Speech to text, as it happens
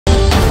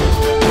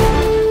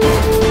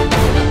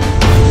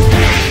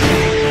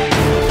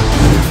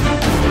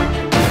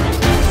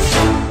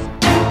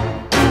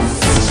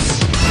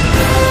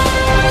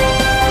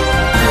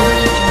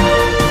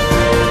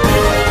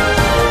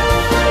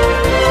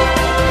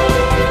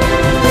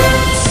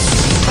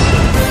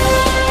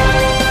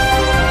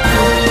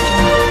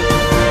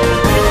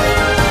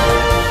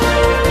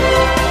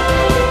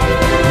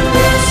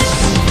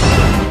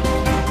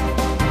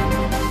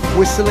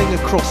whistling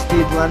across the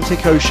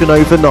Atlantic Ocean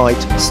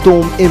overnight,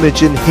 Storm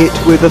Imogen hit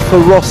with a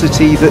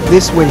ferocity that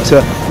this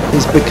winter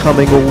is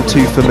becoming all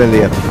too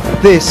familiar.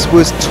 This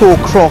was Tor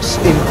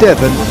Cross in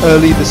Devon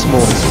early this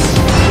morning.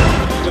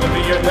 He's going to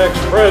be your next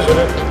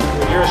president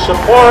with your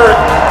support.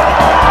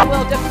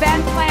 We'll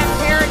defend Planned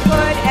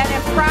Parenthood and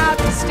am proud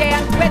to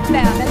stand with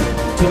them.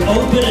 To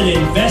open an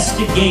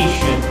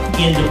investigation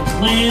into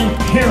Planned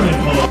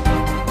Parenthood.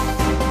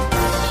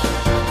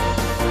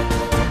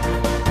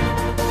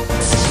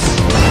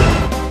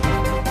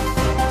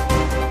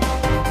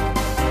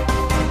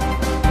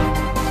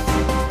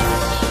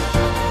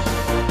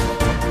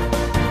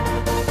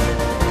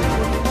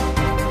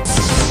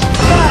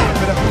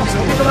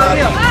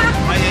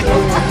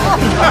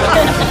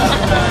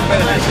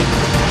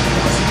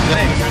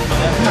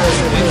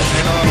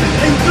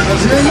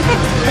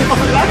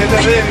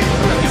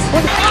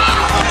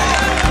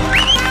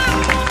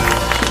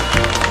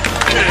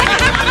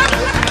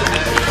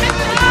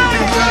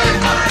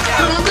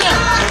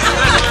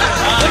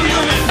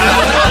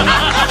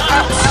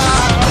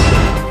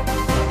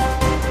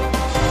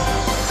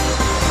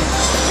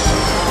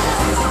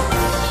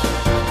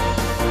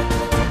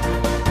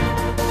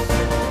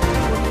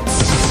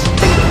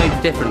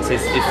 Difference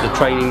is the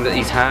training that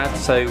he's had.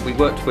 So we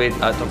worked with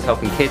Doctors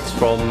Helping Kids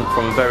from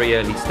a very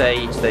early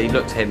stage. They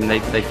looked at him and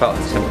they felt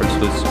his temperance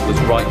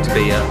was right to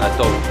be a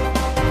dog.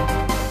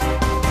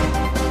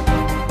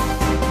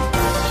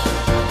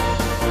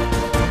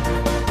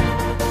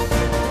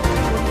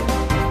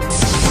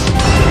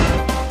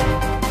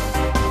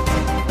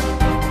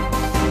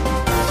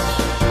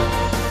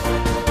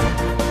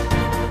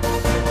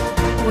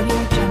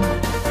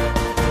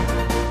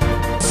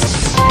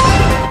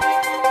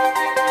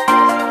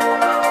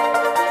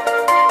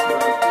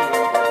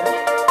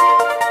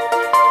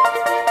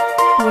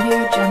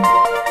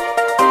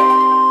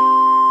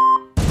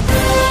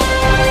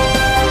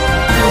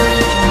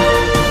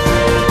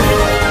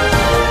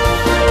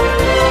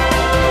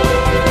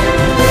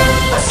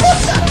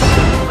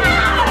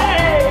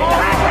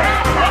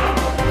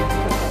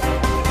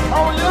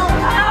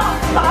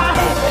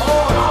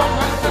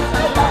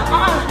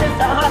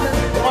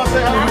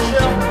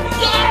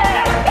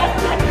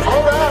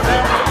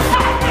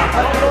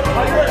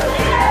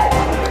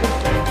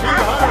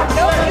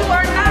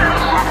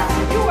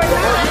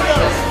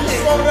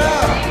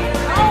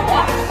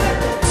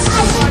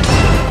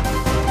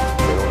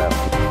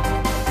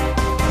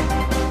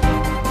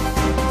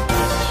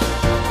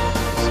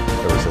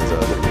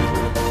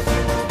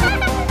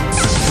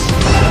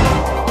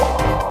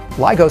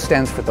 LIGO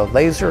stands for the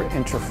Laser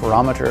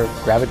Interferometer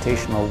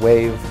Gravitational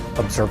Wave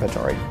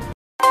Observatory.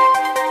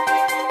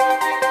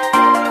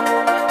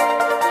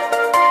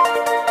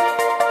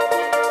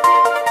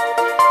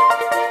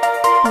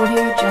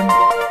 Audio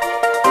Jungle.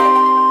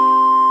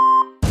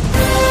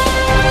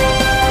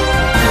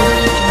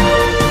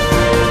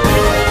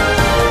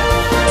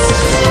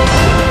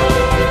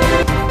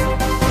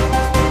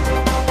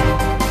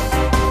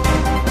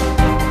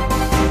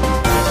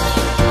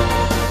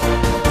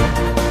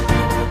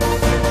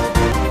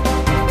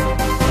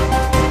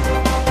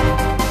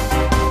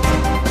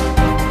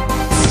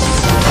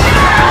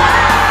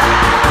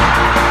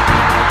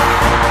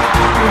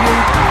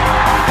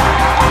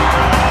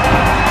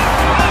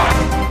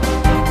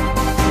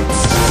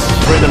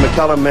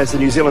 McCullum as the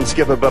New Zealand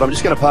skipper, but I'm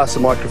just going to pass the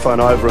microphone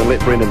over and let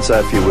Brendan say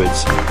a few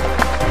words.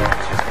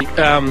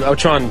 I'll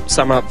try and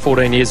sum up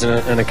 14 years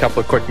in a couple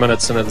of quick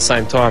minutes, and at the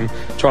same time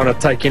trying to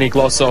take any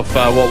gloss off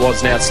what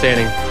was an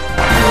outstanding.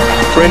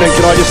 Brendan,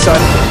 can I just say...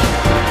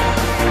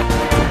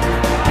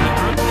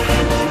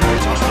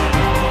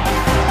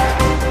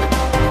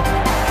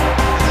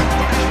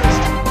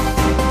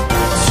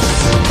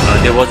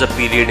 There was a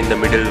period in the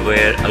middle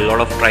where a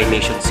lot of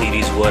Tri-Nation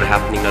series were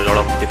happening, a lot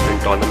of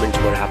different tournaments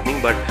were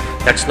happening, but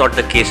that's not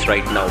the case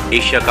right now.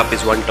 Asia Cup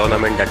is one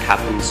tournament that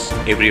happens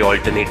every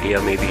alternate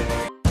year maybe.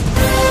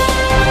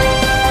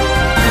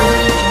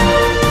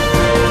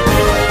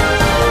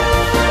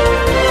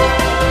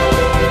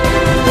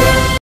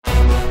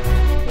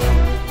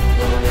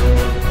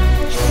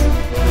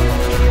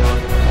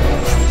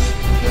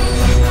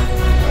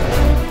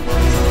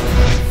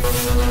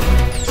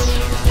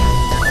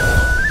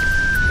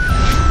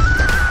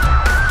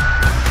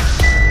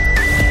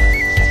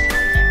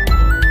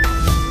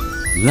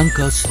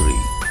 Lanka Sri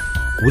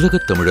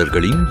உலகத்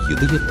தமிழர்களின்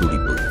இதய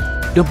துடிப்பு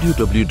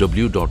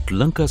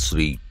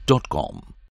www.lankasri.com